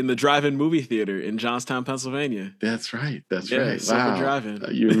in the drive-in movie theater in Johnstown, Pennsylvania. That's right. Right. Wow. Drive-in.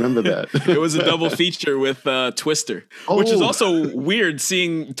 You remember that. It was a double feature with Twister, which is also weird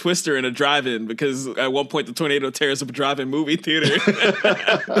seeing Twister in a drive-in, because at one point the tornado tears up a drive-in movie theater.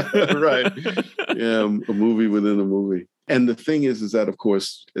 Right. Yeah, a movie within a movie. And the thing is that, of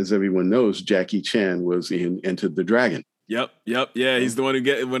course, as everyone knows, Jackie Chan was in Enter the Dragon. Yep. Yeah, he's the one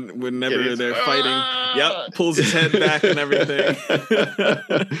who whenever they're fighting. Yep, pulls his head back and everything.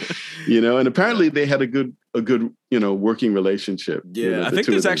 And apparently they had a good working relationship. Yeah, I think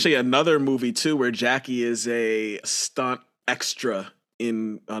there's actually another movie too where Jackie is a stunt extra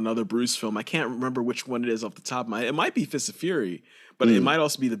in another Bruce film. I can't remember which one it is off the top of my head. It might be Fist of Fury, but it might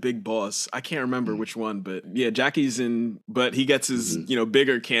also be The Big Boss. I can't remember which one, but yeah, Jackie's in, but he gets his,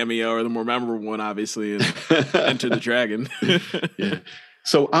 bigger cameo, or the more memorable one, obviously, in Enter the Dragon. Yeah.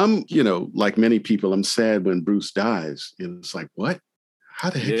 So I'm, like many people, I'm sad when Bruce dies. It's like, what?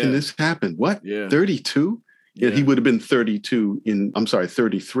 How the heck can this happen? What? 32? Yeah, he would have been 33 in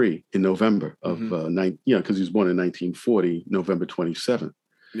November of because he was born in 1940, November 27th.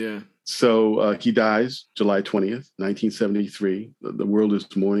 Yeah. So he dies July 20th, 1973. The world is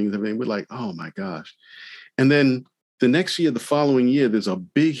mourning and everything. We're like, oh my gosh. And then the next year, the following year, there's a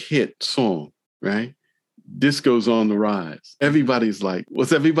big hit song, right? Disco's on the Rise. Everybody's like,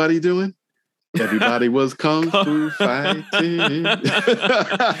 what's everybody doing? Everybody was kung fu fighting.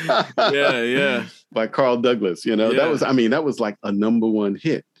 Yeah. By Carl Douglas, that was like a number one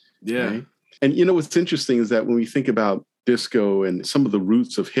hit. Yeah. Right? And what's interesting is that when we think about disco and some of the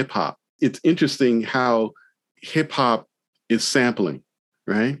roots of hip hop, it's interesting how hip hop is sampling,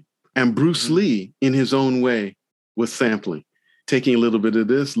 right? And Bruce Lee, in his own way, was sampling, taking a little bit of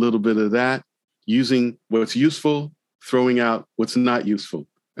this, a little bit of that, using what's useful, throwing out what's not useful,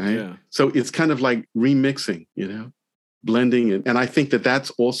 right? Yeah. So it's kind of like remixing, blending. And I think that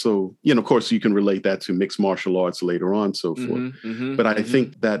that's also, of course, you can relate that to mixed martial arts later on, so forth. But I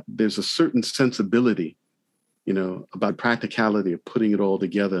think that there's a certain sensibility, about practicality of putting it all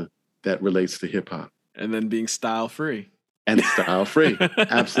together that relates to hip hop. And then being style free. And style free.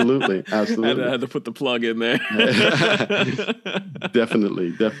 Absolutely. I had to put the plug in there.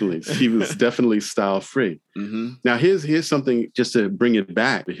 Definitely. He was definitely style free. Now, here's something just to bring it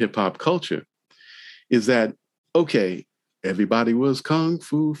back to hip hop culture is that, okay, everybody was kung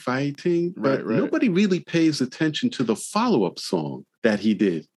fu fighting, but nobody really pays attention to the follow-up song that he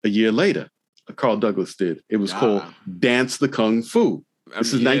did a year later. Carl Douglas did. It was called Dance the Kung Fu.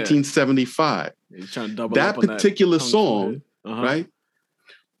 This is 1975. Trying to double that up on particular that song, right,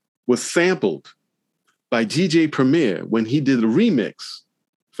 was sampled by DJ Premier when he did a remix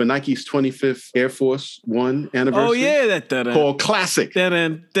for Nike's 25th Air Force One anniversary. Oh, yeah. Called Classic.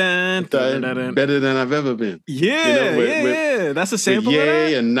 Better Than I've Ever Been. Yeah, with That's a sample of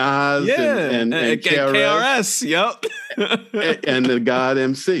that? and Nas and KRS. Yep. and the God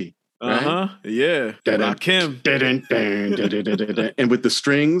MC. Right? Yeah. Rakim. And with the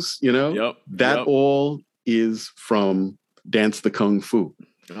strings, all is from Dance the Kung Fu.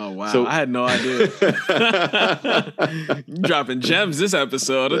 Oh, wow. So, I had no idea. You dropping gems this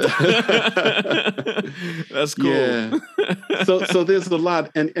episode. That's cool. Yeah. So there's a lot.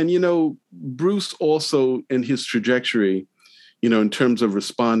 And Bruce also in his trajectory, in terms of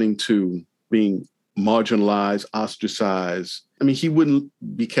responding to being marginalized, ostracized. I mean, he wouldn't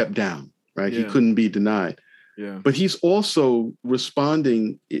be kept down, right? Yeah. He couldn't be denied. Yeah. But he's also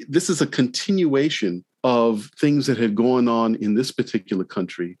responding. This is a continuation of things that had gone on in this particular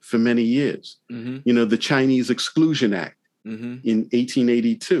country for many years. The Chinese Exclusion Act in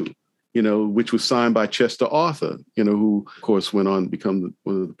 1882, which was signed by Chester Arthur, who, of course, went on to become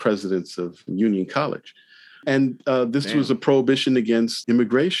one of the presidents of Union College. And this was a prohibition against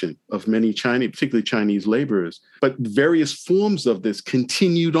immigration of many particularly Chinese laborers. But various forms of this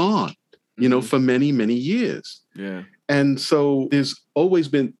continued on, for many, many years. Yeah. And so there's always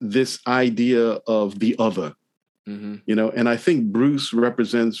been this idea of the other, and I think Bruce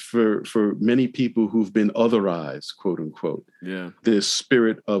represents for many people who've been otherized, quote unquote, this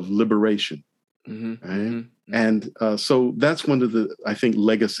spirit of liberation. Right? And so that's one of the, I think,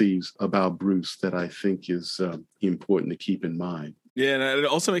 legacies about Bruce that I think is important to keep in mind. Yeah, and it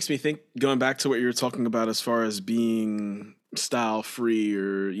also makes me think, going back to what you were talking about as far as being style free,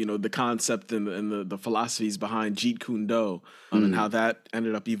 or the concept and the philosophies behind Jeet Kune Do, and how that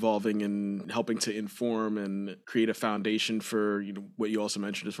ended up evolving and helping to inform and create a foundation for what you also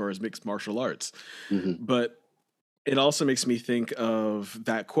mentioned as far as mixed martial arts. But it also makes me think of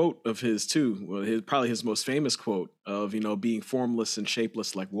that quote of his too. Well, probably his most famous quote of being formless and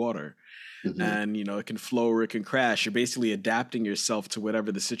shapeless like water. And it can flow or it can crash. You're basically adapting yourself to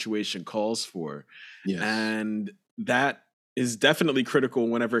whatever the situation calls for. Yes. And that is definitely critical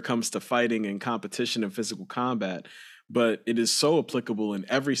whenever it comes to fighting and competition and physical combat. But it is so applicable in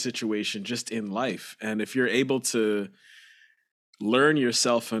every situation, just in life. And if you're able to learn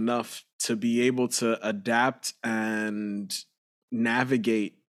yourself enough to be able to adapt and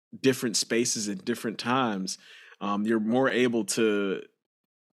navigate different spaces at different times, you're more able to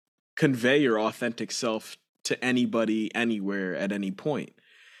convey your authentic self to anybody, anywhere, at any point.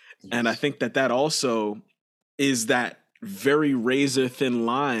 Yes. And I think that also is that very razor thin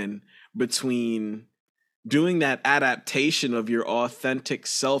line between doing that adaptation of your authentic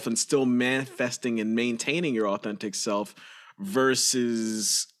self and still manifesting and maintaining your authentic self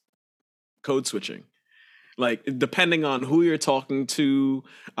versus code switching. Like, depending on who you're talking to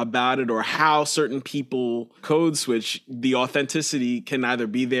about it or how certain people code switch, the authenticity can either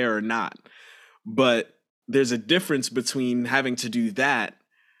be there or not. But there's a difference between having to do that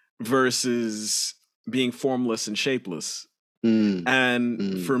versus being formless and shapeless.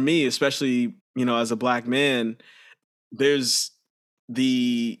 And for me, especially, as a Black man, there's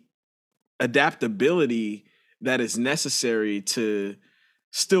the adaptability that is necessary to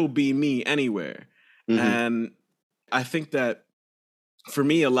still be me anywhere. And I think that for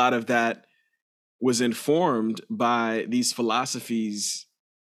me, a lot of that was informed by these philosophies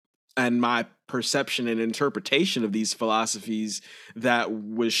and my perception and interpretation of these philosophies that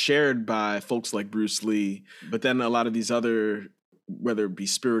was shared by folks like Bruce Lee, but then a lot of these other, whether it be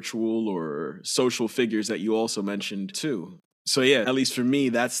spiritual or social figures that you also mentioned too. So yeah, at least for me,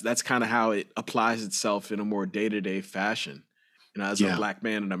 that's kind of how it applies itself in a more day-to-day fashion, as a Black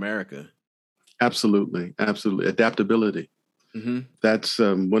man in America. Absolutely. Adaptability. Mm-hmm. That's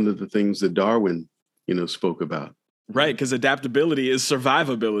one of the things that Darwin, spoke about. Right, because adaptability is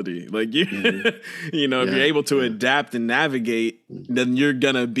survivability. Like if you're able to adapt and navigate, then you're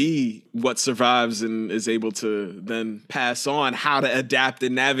gonna be what survives and is able to then pass on how to adapt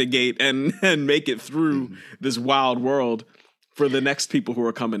and navigate and make it through this wild world for the next people who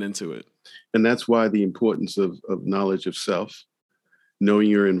are coming into it. And that's why the importance of knowledge of self, knowing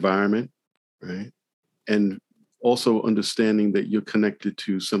your environment, right? And also understanding that you're connected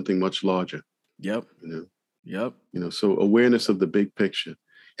to something much larger. Yep. Yep. So awareness of the big picture.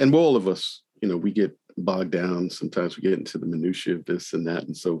 And all of us, we get bogged down. Sometimes we get into the minutiae of this and that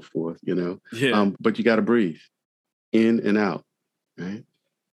and so forth, Yeah. But you got to breathe in and out, right?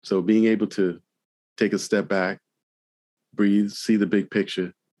 So being able to take a step back, breathe, see the big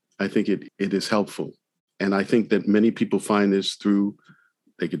picture, I think it is helpful. And I think that many people find this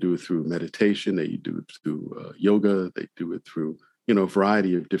they could do it through meditation, they do it through yoga, they do it through, a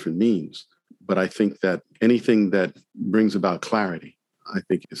variety of different means. But I think that anything that brings about clarity, I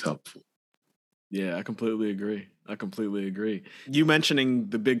think is helpful. Yeah, I completely agree. You mentioning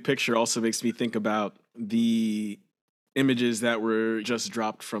the big picture also makes me think about the images that were just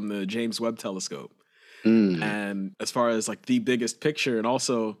dropped from the James Webb Telescope. And as far as like the biggest picture and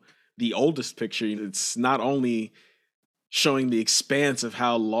also the oldest picture, it's not only showing the expanse of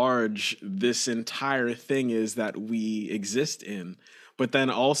how large this entire thing is that we exist in, but then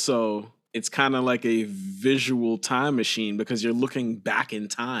also it's kind of like a visual time machine because you're looking back in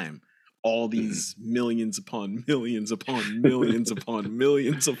time, all these millions upon millions upon millions upon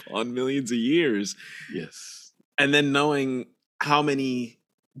millions upon millions of years. Yes. And then knowing how many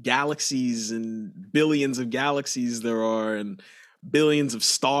galaxies and billions of galaxies there are and billions of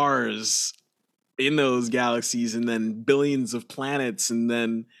stars in those galaxies, and then billions of planets, and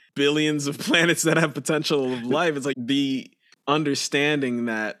then billions of planets that have potential of life. It's like the understanding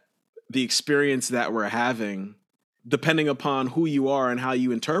that the experience that we're having, depending upon who you are and how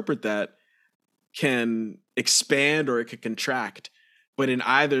you interpret that, can expand or it could contract. But in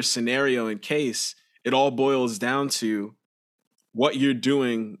either scenario and case, it all boils down to what you're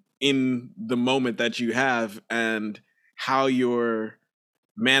doing in the moment that you have and how you're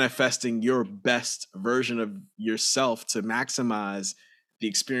manifesting your best version of yourself to maximize the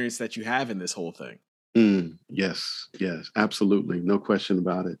experience that you have in this whole thing. Yes, absolutely. No question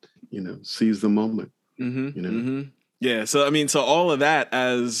about it. Seize the moment. Yeah. So all of that,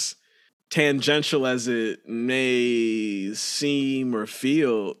 as tangential as it may seem or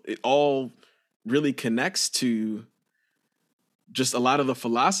feel, it all really connects to just a lot of the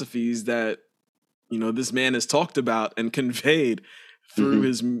philosophies that, this man has talked about and conveyed through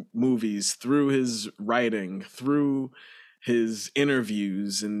his movies, through his writing, through his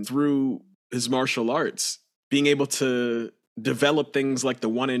interviews, and through his martial arts, being able to develop things like the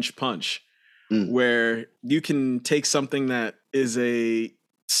 1-inch punch, where you can take something that is a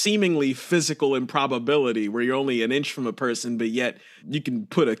seemingly physical improbability, where you're only an inch from a person, but yet you can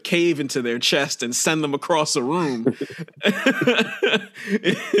put a cave into their chest and send them across a room.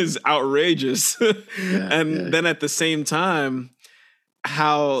 It is outrageous. Then at the same time,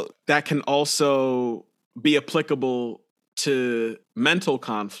 how that can also be applicable to mental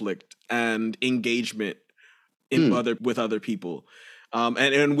conflict and engagement with other people,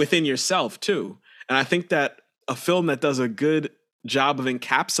 and within yourself too. And I think that a film that does a good job of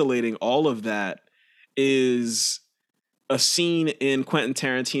encapsulating all of that is a scene in Quentin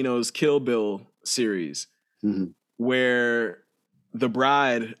Tarantino's Kill Bill series, where the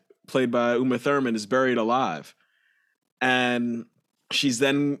bride, played by Uma Thurman, is buried alive. And she's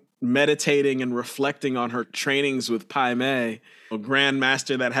then meditating and reflecting on her trainings with Pai Mei, a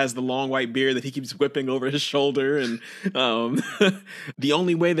grandmaster that has the long white beard that he keeps whipping over his shoulder. And the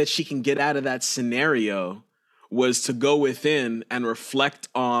only way that she can get out of that scenario was to go within and reflect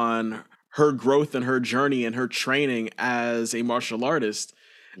on her growth and her journey and her training as a martial artist.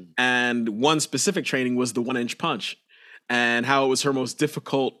 And one specific training was the 1-inch punch, and how it was her most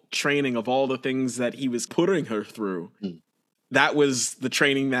difficult training of all the things that he was putting her through. That was the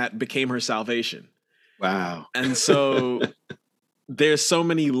training that became her salvation. Wow. And so there's so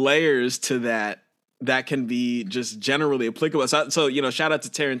many layers to that can be just generally applicable. So, shout out to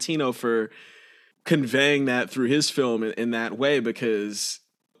Tarantino for conveying that through his film in that way, because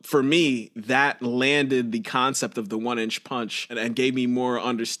for me, that landed the concept of the 1-inch punch and gave me more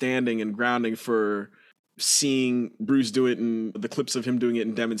understanding and grounding for seeing Bruce do it in the clips of him doing it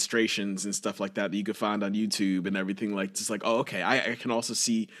in demonstrations and stuff like that you could find on YouTube and everything. Like, just like, oh, okay, I can also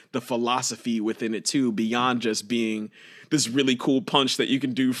see the philosophy within it too, beyond just being this really cool punch that you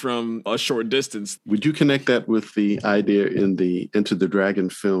can do from a short distance. Would you connect that with the idea in the Enter the Dragon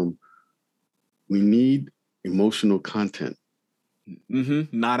film? We need emotional content.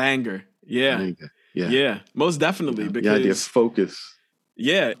 Mm-hmm. Not anger. Yeah. Not anger. Yeah. Yeah, most definitely. Because the idea of focus.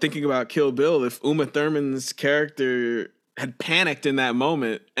 Yeah, thinking about Kill Bill, if Uma Thurman's character had panicked in that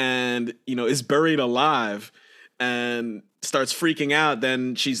moment and, is buried alive and starts freaking out,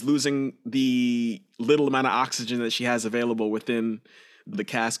 then she's losing the little amount of oxygen that she has available within the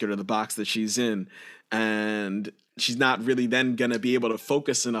casket or the box that she's in. And she's not really then going to be able to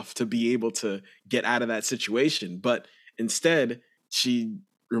focus enough to be able to get out of that situation. But instead, she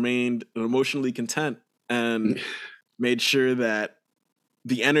remained emotionally content and made sure that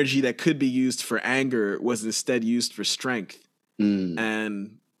the energy that could be used for anger was instead used for strength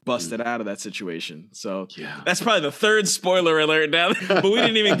and busted out of that situation. So that's probably the third spoiler alert now, but we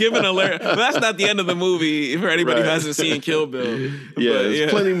didn't even give an alert. But that's not the end of the movie for anybody who hasn't seen Kill Bill.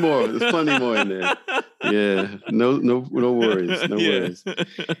 There's plenty more. There's plenty more in there. Yeah, no worries. No worries.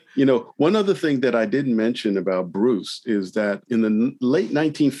 One other thing that I didn't mention about Bruce is that in the late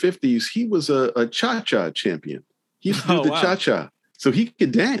 1950s, he was a cha-cha champion. He used to do the cha-cha. So he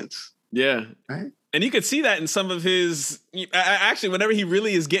could dance. Yeah. Right. And you could see that in some of his, actually, whenever he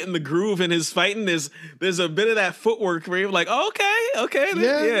really is getting the groove in his fighting, there's a bit of that footwork where you're like, oh, okay.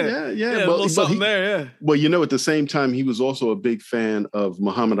 Yeah. A little something there, yeah. Well, at the same time, he was also a big fan of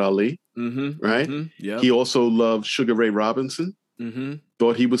Muhammad Ali, right? Mm-hmm, yeah. He also loved Sugar Ray Robinson,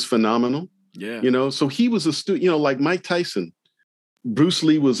 thought he was phenomenal. Yeah. So he was a student, like Mike Tyson. Bruce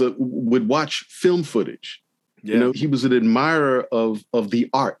Lee would watch film footage. Yeah. He was an admirer of the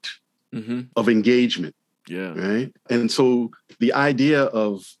art of engagement. Yeah. Right. And so the idea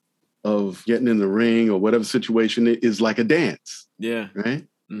of getting in the ring or whatever situation is like a dance. Yeah. Right.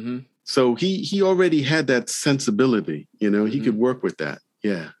 Mm-hmm. So he already had that sensibility. He could work with that.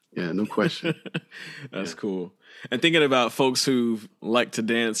 Yeah. Yeah. No question. That's cool. And thinking about folks who like to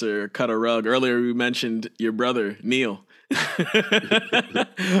dance or cut a rug, earlier we mentioned your brother, Neil.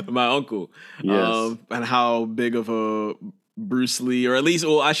 My uncle. Yes. And how big of a Bruce Lee, or at least,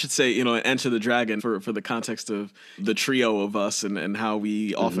 well, I should say, Enter the Dragon for the context of the trio of us and how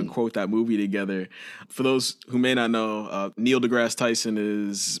we often quote that movie together. For those who may not know, Neil deGrasse Tyson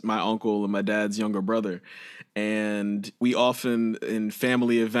is my uncle and my dad's younger brother. And we often, in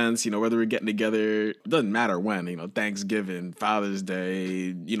family events, whether we're getting together, it doesn't matter when, Thanksgiving, Father's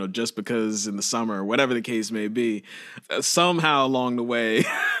Day, just because in the summer, whatever the case may be, somehow along the way,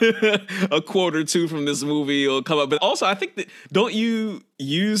 a quote or two from this movie will come up. But also, I think that, don't you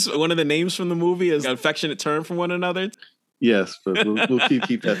use one of the names from the movie as an affectionate term for one another? Yes, but we'll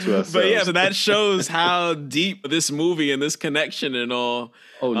keep that to ourselves. But yeah, so that shows how deep this movie and this connection and all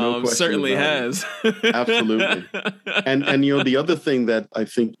certainly has. Absolutely. And the other thing that I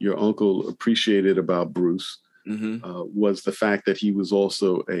think your uncle appreciated about Bruce was the fact that he was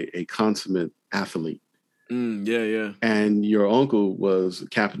also a consummate athlete. Yeah. And your uncle was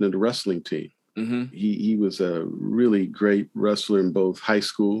captain of the wrestling team. He was a really great wrestler in both high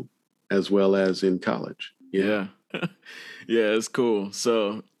school as well as in college. Yeah. Yeah, it's cool.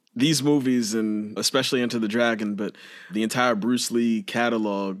 So these movies, and especially Enter the Dragon, but the entire Bruce Lee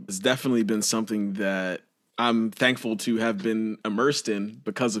catalog has definitely been something that I'm thankful to have been immersed in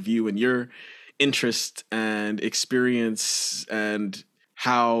because of you and your interest and experience, and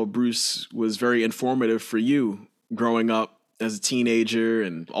how Bruce was very informative for you growing up as a teenager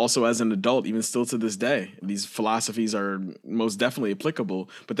and also as an adult, even still to this day. These philosophies are most definitely applicable,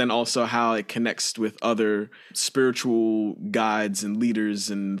 but then also how it connects with other spiritual guides and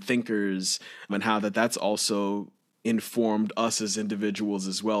leaders and thinkers, and how that's also informed us as individuals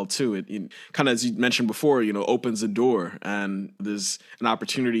as well too. It kind of, as you mentioned before, opens a door, and there's an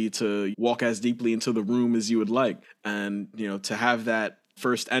opportunity to walk as deeply into the room as you would like. And, to have that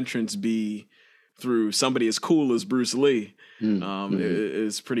first entrance be through somebody as cool as Bruce Lee,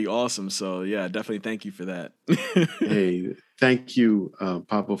 is pretty awesome. So yeah, definitely thank you for that. Hey, thank you,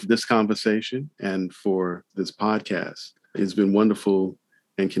 Papa, for this conversation and for this podcast. It's been wonderful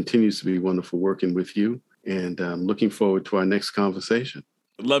and continues to be wonderful working with you. And I'm looking forward to our next conversation.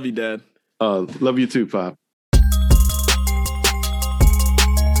 Love you, Dad. Love you too, Pop.